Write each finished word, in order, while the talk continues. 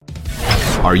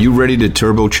Are you ready to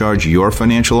turbocharge your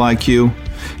financial IQ?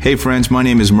 Hey friends, my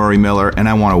name is Murray Miller, and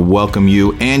I want to welcome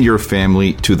you and your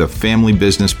family to the Family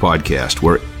Business Podcast,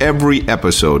 where every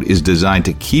episode is designed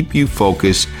to keep you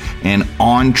focused and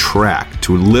on track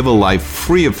to live a life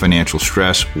free of financial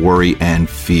stress, worry, and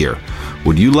fear.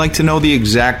 Would you like to know the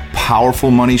exact powerful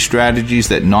money strategies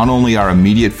that not only our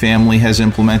immediate family has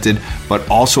implemented, but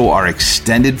also our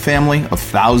extended family of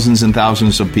thousands and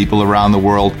thousands of people around the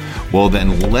world? Well,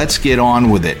 then let's get on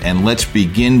with it and let's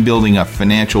begin building a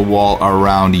financial wall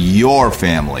around your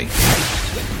family.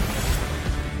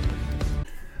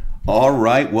 All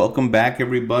right, welcome back,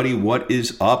 everybody. What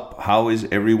is up? How is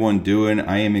everyone doing?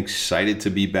 I am excited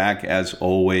to be back as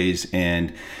always,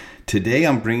 and today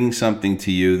I'm bringing something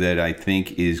to you that I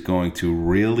think is going to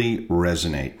really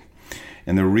resonate.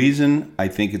 And the reason I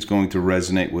think it's going to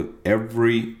resonate with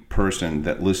every person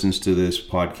that listens to this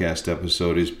podcast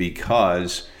episode is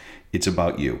because it's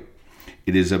about you.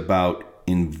 It is about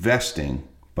investing,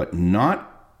 but not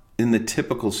in the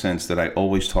typical sense that I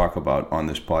always talk about on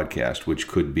this podcast, which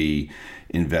could be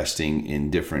investing in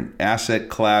different asset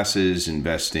classes,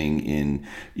 investing in,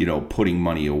 putting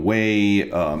money away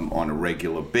on a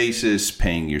regular basis,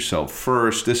 paying yourself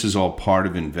first. This is all part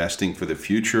of investing for the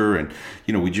future. And,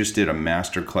 we just did a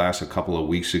master class a couple of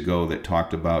weeks ago that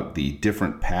talked about the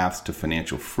different paths to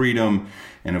financial freedom.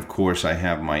 And of course, I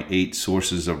have my 8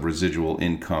 sources of residual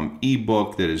income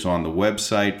ebook that is on the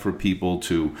website for people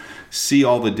to see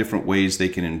all the different ways they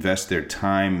can invest their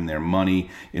time and their money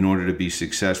in order to be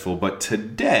successful. But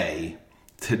today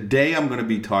I'm going to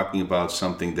be talking about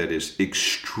something that is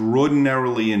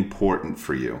extraordinarily important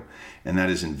for you, and that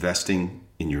is investing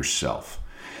in yourself.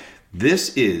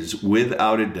 This is,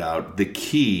 without a doubt, the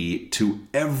key to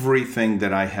everything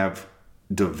that I have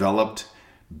developed,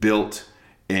 built,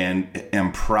 and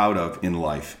am proud of in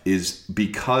life, is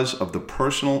because of the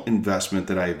personal investment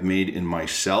that I have made in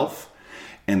myself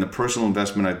and the personal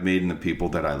investment I've made in the people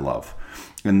that I love.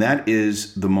 And that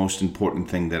is the most important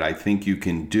thing that I think you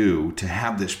can do to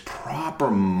have this proper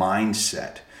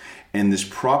mindset and this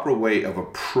proper way of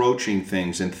approaching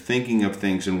things and thinking of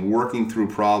things and working through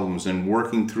problems and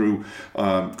working through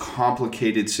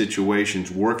complicated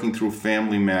situations, working through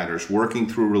family matters, working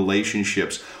through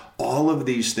relationships. All of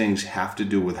these things have to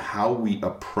do with how we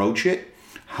approach it,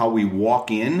 how we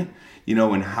walk in,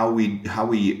 and how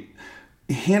we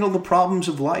handle the problems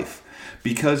of life.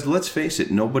 Because let's face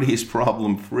it, nobody is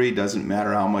problem free. Doesn't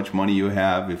matter how much money you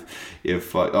have.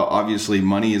 If obviously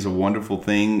money is a wonderful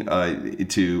thing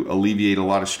to alleviate a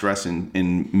lot of stress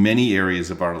in many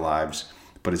areas of our lives,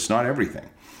 but it's not everything.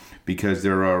 Because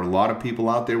there are a lot of people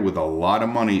out there with a lot of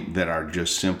money that are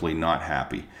just simply not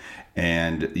happy.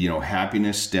 And,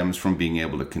 happiness stems from being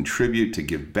able to contribute, to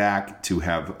give back, to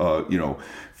have,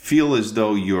 feel as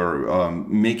though you're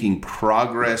making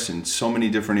progress in so many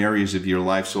different areas of your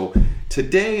life. So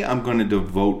today I'm going to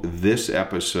devote this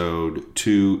episode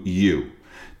to you,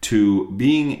 to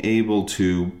being able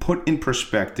to put in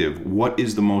perspective what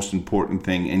is the most important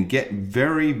thing and get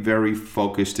very, very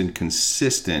focused and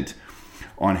consistent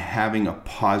on having a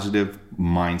positive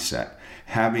mindset,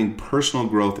 having personal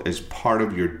growth as part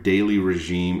of your daily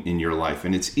regime in your life.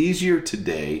 And it's easier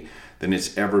today than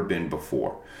it's ever been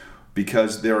before,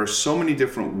 because there are so many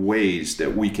different ways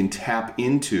that we can tap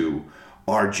into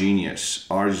our genius,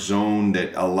 our zone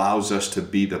that allows us to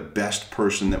be the best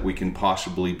person that we can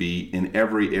possibly be in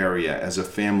every area, as a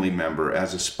family member,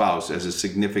 as a spouse, as a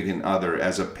significant other,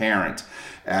 as a parent,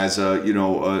 as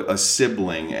a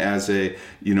sibling, as a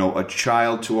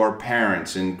child to our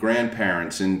parents and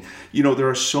grandparents. And, there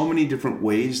are so many different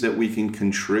ways that we can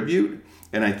contribute.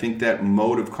 And I think that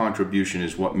mode of contribution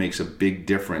is what makes a big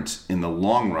difference in the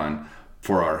long run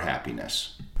for our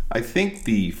happiness. I think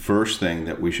the first thing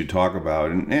that we should talk about,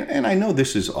 and I know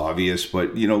this is obvious,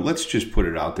 but let's just put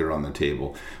it out there on the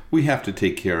table. We have to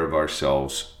take care of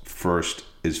ourselves first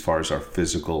as far as our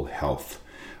physical health.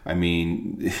 I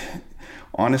mean,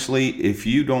 honestly, if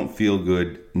you don't feel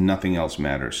good, nothing else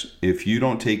matters. If you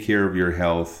don't take care of your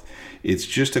health, it's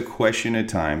just a question of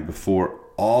time before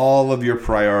all of your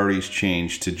priorities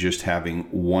change to just having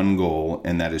one goal,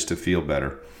 and that is to feel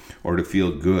better or to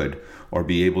feel good or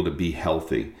be able to be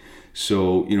healthy.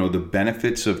 So, the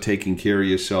benefits of taking care of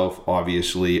yourself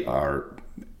obviously are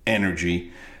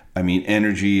energy. I mean,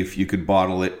 energy, if you could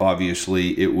bottle it,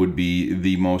 obviously it would be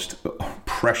the most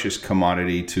precious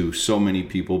commodity to so many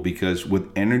people, because with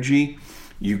energy,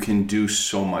 you can do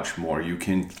so much more. You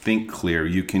can think clear.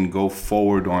 You can go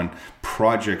forward on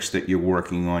projects that you're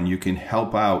working on. You can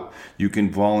help out. You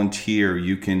can volunteer.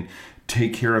 You can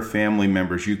take care of family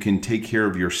members. You can take care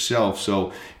of yourself.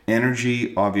 So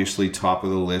energy, obviously top of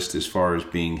the list as far as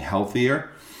being healthier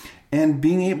and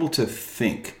being able to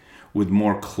think with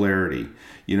more clarity.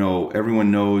 You know, everyone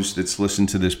knows that's listened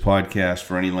to this podcast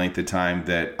for any length of time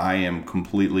that I am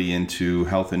completely into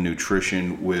health and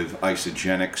nutrition with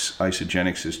Isagenix.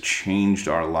 Isagenix has changed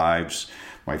our lives,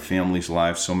 my family's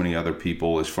lives, so many other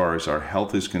people as far as our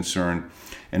health is concerned.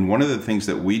 And one of the things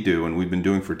that we do, and we've been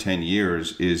doing for 10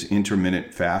 years, is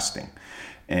intermittent fasting.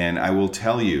 And I will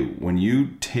tell you, when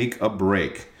you take a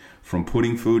break from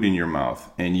putting food in your mouth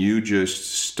and you just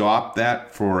stop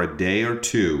that for a day or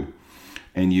two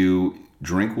and you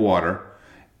drink water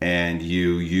and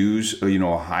you use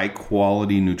a high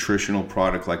quality nutritional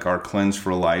product like our Cleanse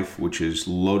for Life, which is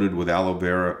loaded with aloe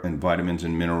vera and vitamins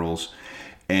and minerals,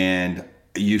 and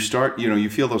you start, you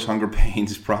feel those hunger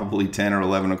pains probably 10 or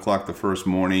 11 o'clock the first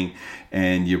morning,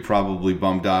 and you're probably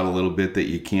bummed out a little bit that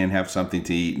you can't have something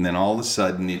to eat, and then all of a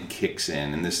sudden it kicks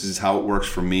in. And this is how it works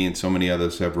for me, and so many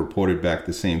others have reported back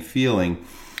the same feeling,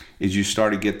 is you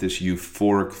start to get this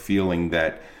euphoric feeling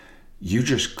that you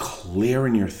just clear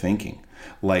in your thinking.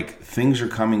 Like things are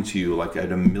coming to you like at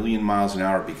 1,000,000 miles an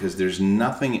hour because there's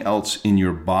nothing else in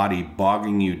your body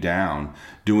bogging you down,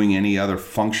 doing any other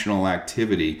functional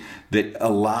activity that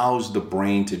allows the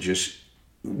brain to just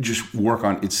work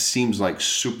on, it seems like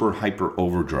super hyper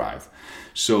overdrive.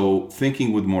 So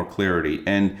thinking with more clarity.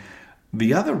 And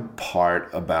the other part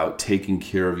about taking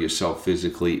care of yourself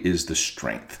physically is the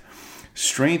strength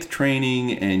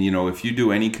training. And if you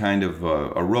do any kind of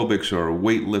aerobics or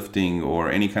weightlifting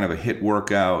or any kind of a HIIT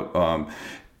workout,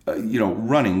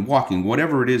 running, walking,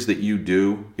 whatever it is that you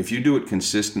do, if you do it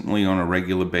consistently on a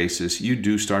regular basis, you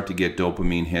do start to get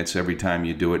dopamine hits every time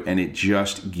you do it, and it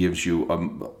just gives you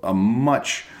a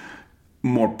much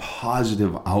more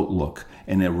positive outlook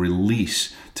and a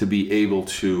release to be able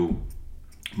to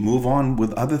move on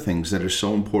with other things that are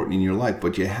so important in your life.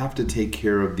 But you have to take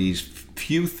care of these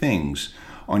few things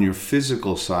on your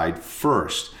physical side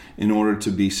first in order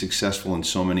to be successful in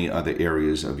so many other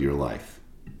areas of your life.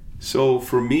 So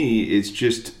for me, it's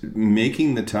just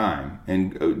making the time,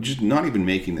 and just not even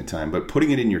making the time, but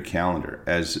putting it in your calendar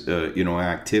as an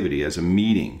activity, as a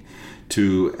meeting,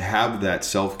 to have that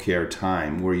self-care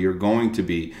time where you're going to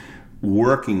be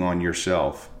working on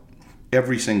yourself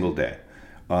every single day.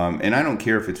 And I don't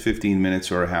care if it's 15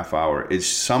 minutes or a half hour. It's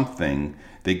something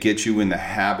that gets you in the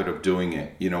habit of doing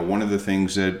it. One of the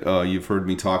things that you've heard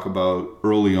me talk about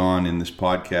early on in this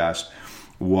podcast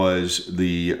was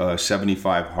the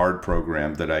 75 Hard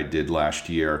program that I did last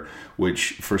year,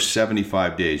 which for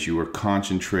 75 days you were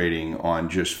concentrating on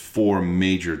just 4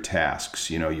 major tasks.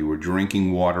 You were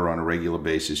drinking water on a regular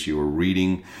basis, you were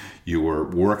reading, you were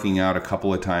working out a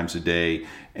couple of times a day,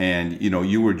 and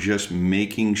you were just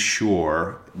making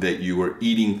sure that you were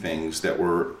eating things that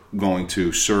were going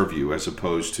to serve you as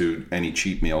opposed to any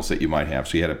cheat meals that you might have.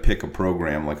 So you had to pick a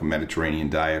program like a Mediterranean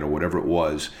diet or whatever it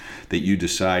was that you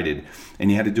decided, and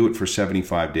you had to do it for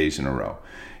 75 days in a row.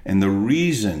 And the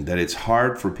reason that it's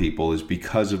hard for people is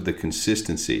because of the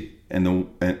consistency. And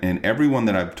everyone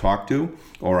that I've talked to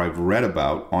or I've read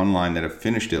about online that have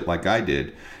finished it like I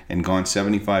did and gone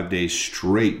 75 days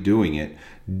straight doing it,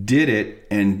 did it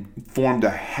and formed a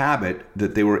habit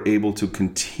that they were able to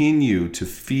continue to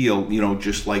feel,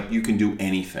 just like you can do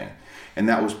anything. And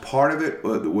that was part of it,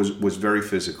 was very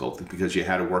physical, because you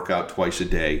had to work out twice a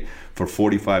day for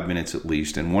 45 minutes at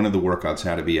least. And one of the workouts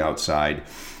had to be outside,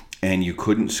 and you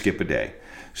couldn't skip a day.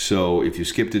 So if you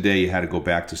skipped a day, you had to go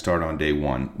back to start on day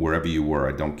one, wherever you were.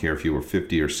 I don't care if you were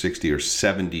 50 or 60 or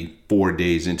 74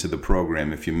 days into the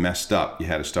program. If you messed up, you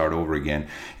had to start over again.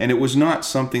 And it was not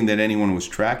something that anyone was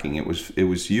tracking. It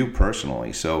was you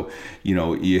personally. So,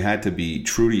 you had to be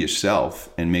true to yourself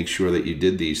and make sure that you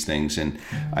did these things. And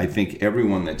I think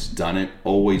everyone that's done it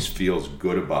always feels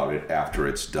good about it after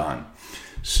it's done.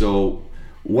 So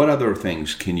what other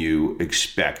things can you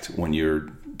expect when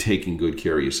you're taking good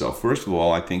care of yourself? First of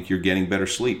all, I think you're getting better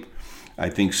sleep. I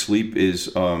think sleep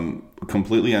is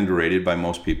completely underrated by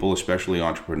most people, especially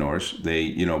entrepreneurs.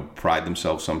 They, pride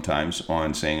themselves sometimes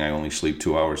on saying I only sleep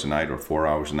 2 hours a night or 4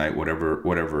 hours a night,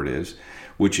 whatever it is,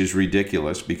 which is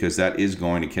ridiculous because that is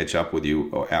going to catch up with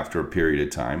you after a period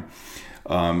of time.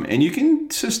 And you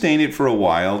can sustain it for a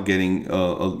while, getting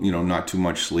not too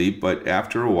much sleep, but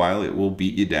after a while it will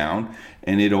beat you down,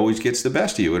 and it always gets the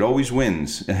best of you. It always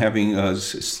wins having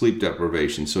sleep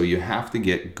deprivation. So you have to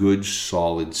get good,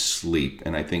 solid sleep.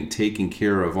 And I think taking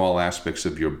care of all aspects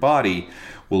of your body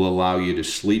will allow you to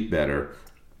sleep better.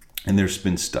 And there's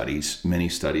been many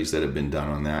studies that have been done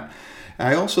on that.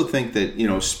 I also think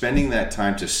that, spending that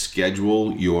time to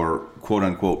schedule your quote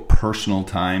unquote personal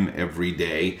time every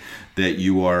day, that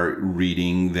you are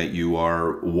reading, that you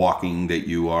are walking, that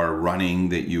you are running,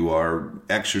 that you are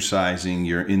exercising,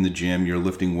 you're in the gym, you're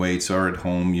lifting weights, or at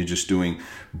home, you're just doing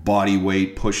body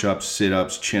weight, push-ups,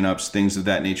 sit-ups, chin-ups, things of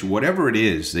that nature. Whatever it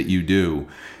is that you do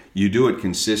it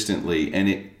consistently, and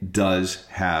it does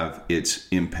have its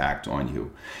impact on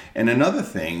you. And another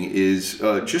thing is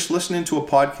just listening to a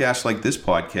podcast like this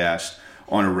podcast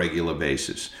on a regular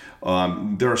basis.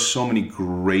 There are so many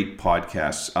great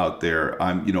podcasts out there.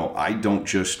 I don't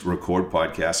just record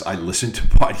podcasts. I listen to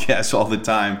podcasts all the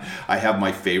time. I have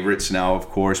my favorites now, of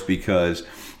course, because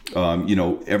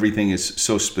everything is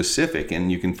so specific,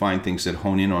 and you can find things that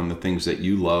hone in on the things that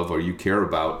you love or you care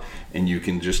about, and you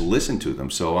can just listen to them.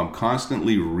 So I'm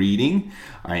constantly reading.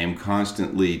 I am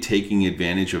constantly taking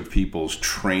advantage of people's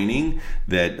training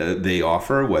that they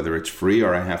offer, whether it's free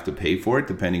or I have to pay for it,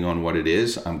 depending on what it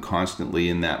is. I'm constantly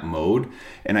in that mode.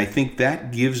 And I think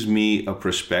that gives me a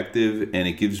perspective, and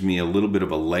it gives me a little bit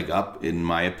of a leg up, in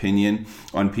my opinion,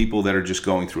 on people that are just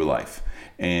going through life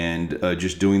and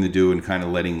just doing the do and kind of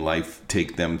letting life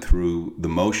take them through the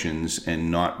motions and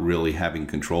not really having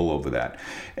control over that.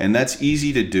 And that's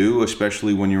easy to do,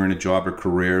 especially when you're in a job or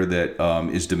career that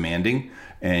is demanding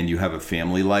and you have a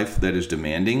family life that is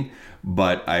demanding.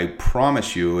 But I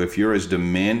promise you, if you're as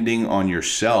demanding on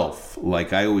yourself,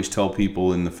 like I always tell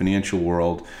people in the financial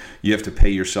world, you have to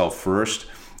pay yourself first.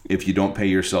 If you don't pay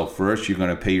yourself first, you're going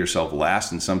to pay yourself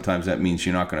last. And sometimes that means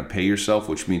you're not going to pay yourself,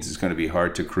 which means it's going to be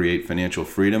hard to create financial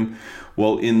freedom.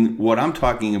 Well, in what I'm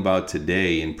talking about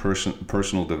today in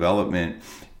personal development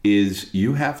is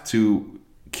you have to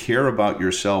care about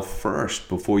yourself first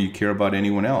before you care about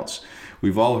anyone else.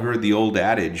 We've all heard the old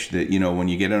adage that, when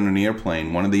you get on an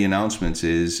airplane, one of the announcements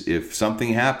is if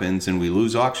something happens and we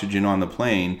lose oxygen on the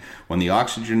plane, when the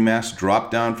oxygen masks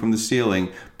drop down from the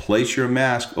ceiling, place your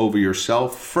mask over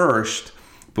yourself first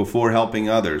before helping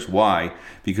others. Why?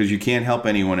 Because you can't help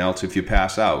anyone else if you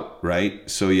pass out, right?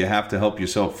 So you have to help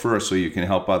yourself first so you can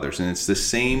help others. And it's the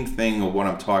same thing of what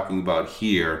I'm talking about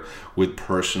here with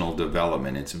personal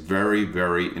development. It's very,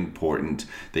 very important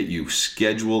that you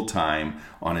schedule time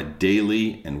on a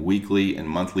daily and weekly and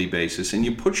monthly basis, and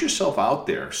you put yourself out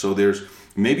there. So there's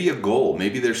maybe a goal,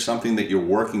 maybe there's something that you're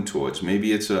working towards.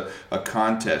 Maybe it's a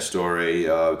contest or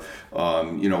an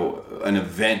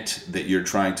event that you're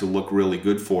trying to look really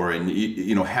good for. And,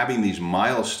 having these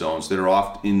milestones that are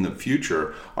off in the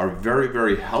future are very,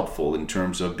 very helpful in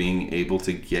terms of being able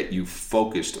to get you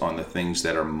focused on the things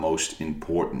that are most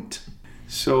important.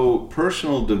 So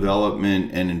personal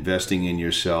development and investing in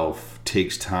yourself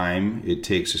takes time. It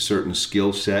takes a certain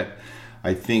skill set.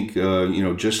 I think,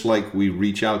 just like we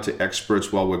reach out to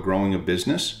experts while we're growing a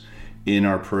business, in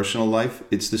our personal life,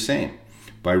 it's the same.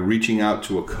 By reaching out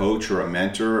to a coach or a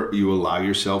mentor, you allow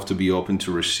yourself to be open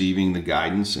to receiving the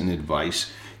guidance and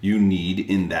advice you need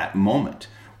in that moment,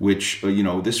 which,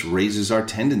 this raises our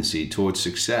tendency towards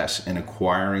success and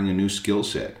acquiring a new skill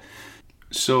set.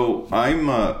 So I'm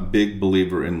a big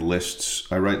believer in lists.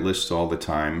 I write lists all the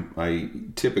time. I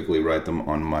typically write them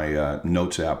on my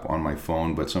notes app on my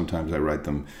phone, but sometimes I write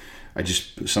them.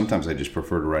 Sometimes I just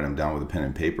prefer to write them down with a pen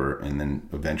and paper, and then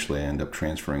eventually I end up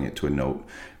transferring it to a note.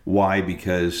 Why?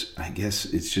 Because I guess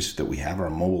it's just that we have our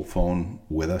mobile phone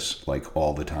with us like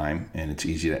all the time, and it's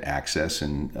easy to access.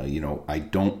 And I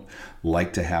don't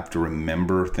like to have to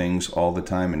remember things all the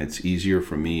time, and it's easier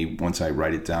for me once I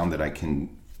write it down that I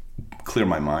can clear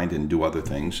my mind and do other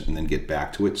things and then get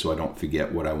back to it so I don't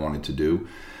forget what I wanted to do.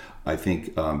 I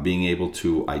think being able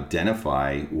to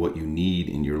identify what you need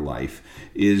in your life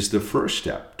is the first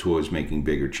step towards making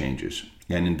bigger changes.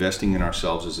 And investing in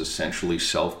ourselves is essentially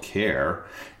self-care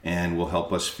and will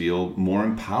help us feel more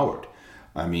empowered.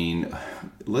 I mean,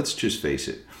 let's just face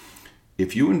it.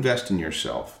 If you invest in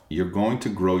yourself, you're going to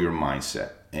grow your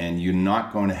mindset, and you're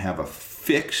not going to have a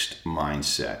fixed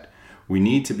mindset. We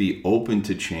need to be open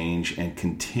to change and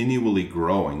continually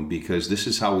growing, because this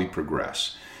is how we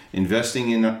progress.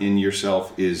 Investing in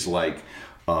yourself is like,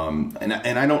 and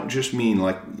I don't just mean,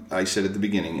 like I said at the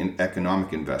beginning, in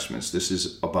economic investments. This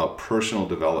is about personal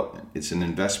development. It's an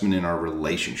investment in our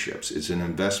relationships. It's an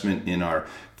investment in our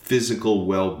physical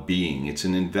well-being. It's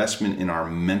an investment in our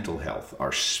mental health,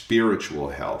 our spiritual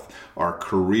health, our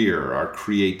career, our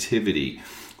creativity,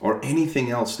 or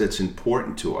anything else that's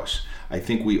important to us. I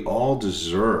think we all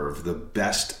deserve the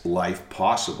best life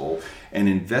possible, and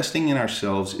investing in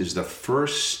ourselves is the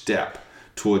first step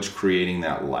towards creating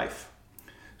that life.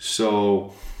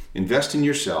 So invest in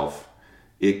yourself.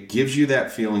 It gives you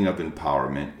that feeling of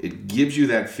empowerment. It gives you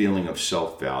that feeling of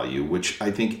self-value, which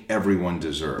I think everyone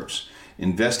deserves.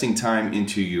 Investing time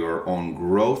into your own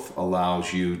growth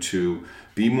allows you to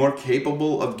be more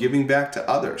capable of giving back to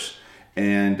others.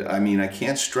 And I mean, I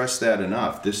can't stress that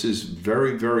enough. This is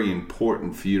very, very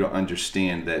important for you to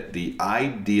understand that the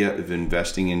idea of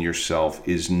investing in yourself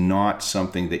is not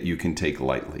something that you can take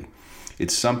lightly.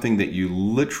 It's something that you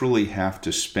literally have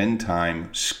to spend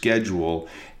time, schedule,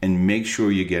 and make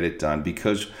sure you get it done.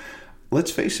 Because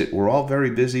let's face it, we're all very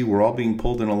busy. We're all being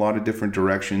pulled in a lot of different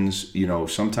directions. You know,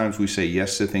 sometimes we say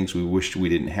yes to things we wish we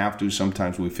didn't have to.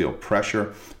 Sometimes we feel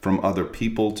pressure from other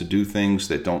people to do things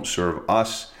that don't serve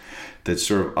us, that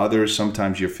serve others.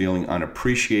 Sometimes you're feeling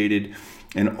unappreciated.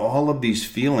 And all of these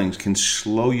feelings can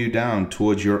slow you down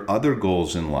towards your other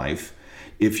goals in life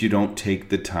if you don't take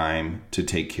the time to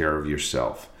take care of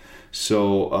yourself.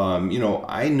 So,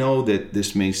 I know that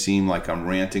this may seem like I'm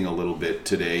ranting a little bit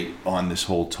today on this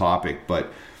whole topic,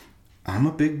 but I'm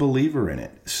a big believer in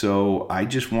it. So I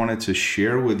just wanted to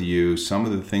share with you some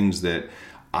of the things that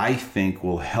I think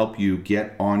will help you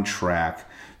get on track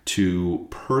to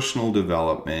personal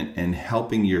development and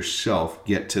helping yourself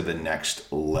get to the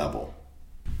next level.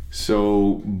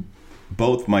 So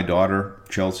both my daughter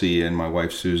Chelsea and my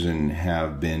wife Susan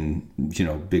have been,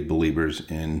 big believers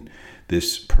in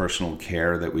this personal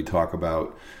care that we talk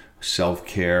about,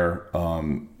 self-care,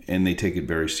 and they take it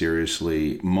very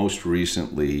seriously. Most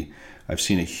recently, I've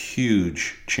seen a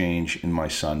huge change in my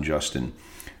son Justin.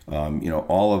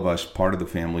 All of us, part of the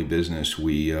family business,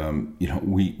 we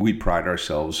pride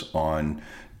ourselves on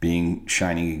being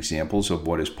shining examples of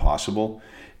what is possible.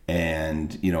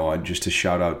 And, just a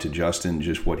shout out to Justin,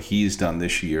 just what he's done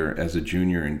this year as a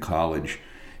junior in college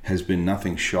has been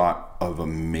nothing short of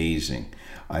amazing.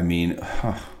 I mean,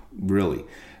 really.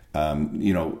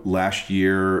 Last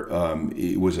year,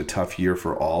 it was a tough year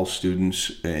for all students,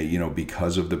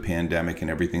 because of the pandemic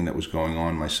and everything that was going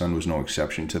on. My son was no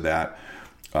exception to that.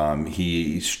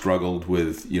 He struggled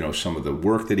with, some of the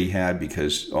work that he had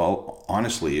because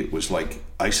honestly, it was like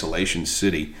isolation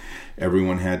city.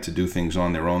 Everyone had to do things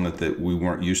on their own that we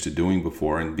weren't used to doing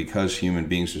before. And because human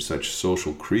beings are such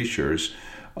social creatures,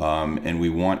 and we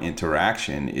want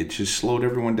interaction, it just slowed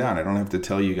everyone down. I don't have to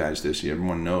tell you guys this.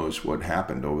 Everyone knows what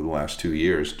happened over the last 2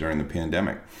 years during the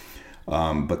pandemic.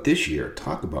 But this year,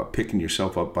 talk about picking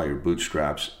yourself up by your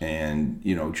bootstraps and,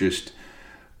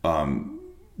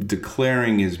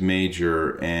 declaring his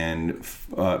major and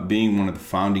being one of the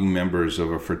founding members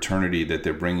of a fraternity that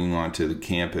they're bringing onto the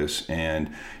campus and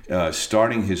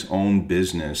starting his own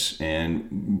business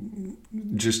and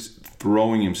just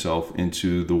throwing himself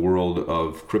into the world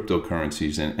of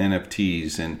cryptocurrencies and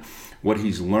NFTs and what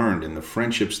he's learned and the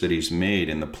friendships that he's made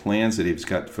and the plans that he's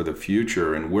got for the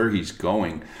future and where he's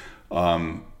going.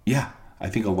 I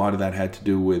think a lot of that had to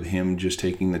do with him just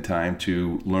taking the time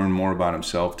to learn more about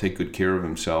himself, take good care of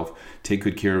himself, take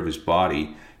good care of his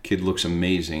body. Kid looks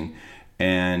amazing,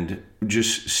 and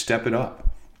just step it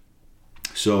up.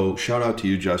 So shout out to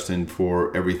you, Justin,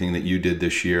 for everything that you did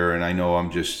this year. And I know I'm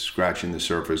just scratching the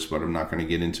surface, but I'm not going to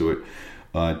get into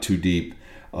it too deep.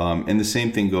 And the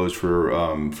same thing goes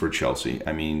for Chelsea.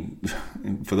 I mean,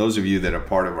 for those of you that are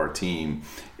part of our team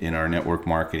in our network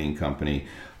marketing company,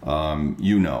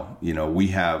 we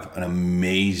have an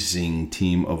amazing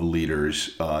team of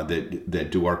leaders that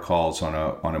do our calls on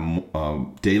a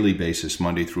daily basis,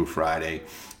 Monday through Friday.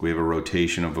 We have a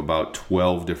rotation of about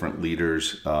 12 different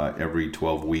leaders every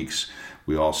 12 weeks.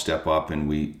 We all step up and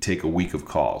we take a week of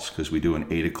calls because we do an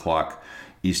 8 o'clock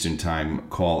Eastern time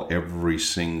call every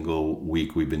single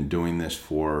week. We've been doing this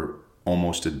for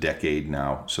almost a decade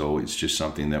now. So it's just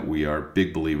something that we are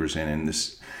big believers in. And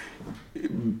this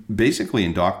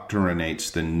basically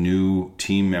indoctrinates the new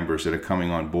team members that are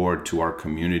coming on board to our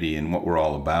community and what we're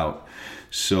all about.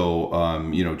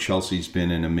 So, Chelsea's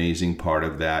been an amazing part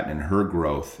of that, and her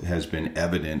growth has been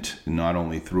evident not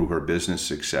only through her business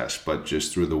success, but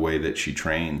just through the way that she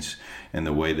trains and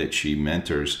the way that she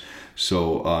mentors.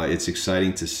 So it's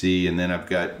exciting to see. And then I've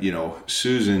got,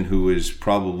 Susan, who is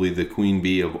probably the queen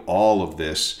bee of all of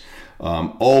this.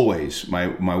 Always,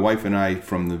 my wife and I,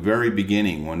 from the very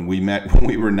beginning, when we met, when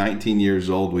we were 19 years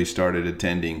old, we started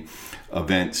attending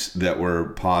events that were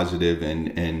positive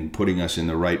and putting us in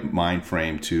the right mind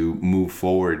frame to move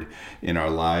forward in our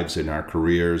lives and our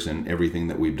careers and everything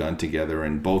that we've done together.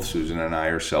 And both Susan and I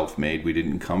are self-made. We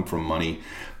didn't come from money.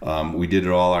 We did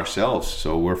it all ourselves.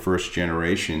 So we're first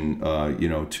generation,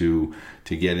 to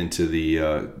get into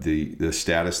the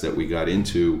status that we got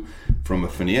into from a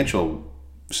financial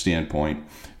standpoint.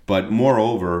 But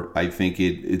moreover, I think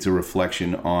it's a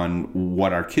reflection on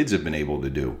what our kids have been able to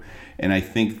do. And I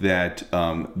think that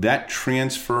that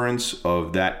transference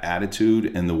of that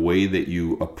attitude and the way that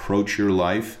you approach your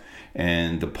life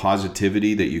and the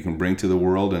positivity that you can bring to the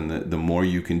world, and the more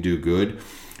you can do good,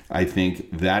 I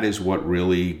think that is what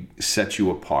really sets you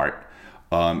apart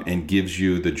and gives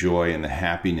you the joy and the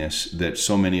happiness that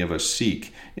so many of us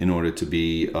seek in order to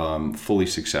be fully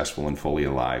successful and fully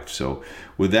alive. So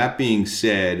with that being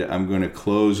said, I'm going to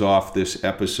close off this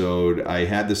episode. I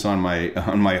had this on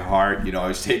my heart. I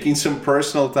was taking some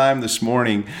personal time this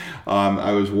morning.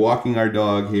 I was walking our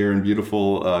dog here in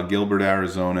beautiful Gilbert,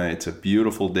 Arizona. It's a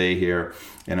beautiful day here.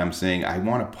 And I'm saying, I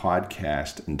want to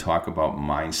podcast and talk about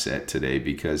mindset today,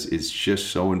 because it's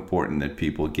just so important that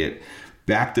people get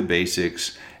back to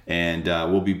basics. And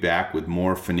we'll be back with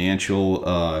more financial,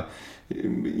 all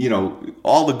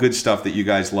the good stuff that you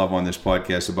guys love on this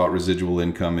podcast about residual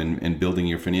income and building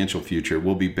your financial future.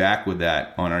 We'll be back with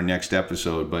that on our next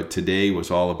episode. But today was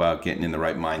all about getting in the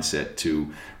right mindset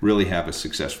to really have a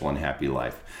successful and happy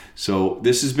life. So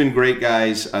this has been great,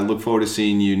 guys. I look forward to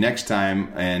seeing you next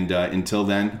time. And until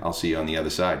then, I'll see you on the other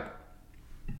side.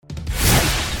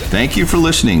 Thank you for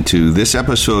listening to this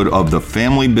episode of the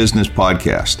Family Business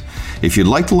Podcast. If you'd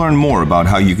like to learn more about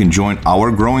how you can join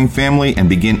our growing family and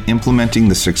begin implementing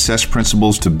the success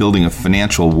principles to building a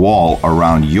financial wall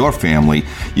around your family,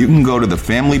 you can go to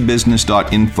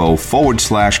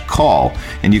thefamilybusiness.info/call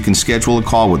and you can schedule a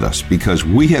call with us, because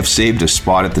we have saved a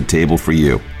spot at the table for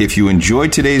you. If you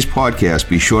enjoyed today's podcast,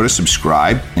 be sure to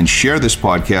subscribe and share this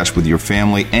podcast with your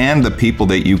family and the people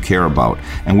that you care about.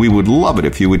 And we would love it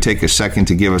if you would take a second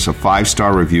to give us a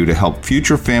 5-star review to help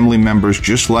future family members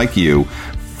just like you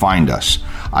find us.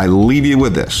 I leave you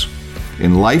with this.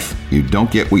 In life, you don't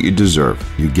get what you deserve.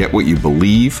 You get what you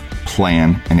believe,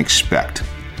 plan, and expect.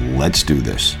 Let's do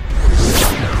this.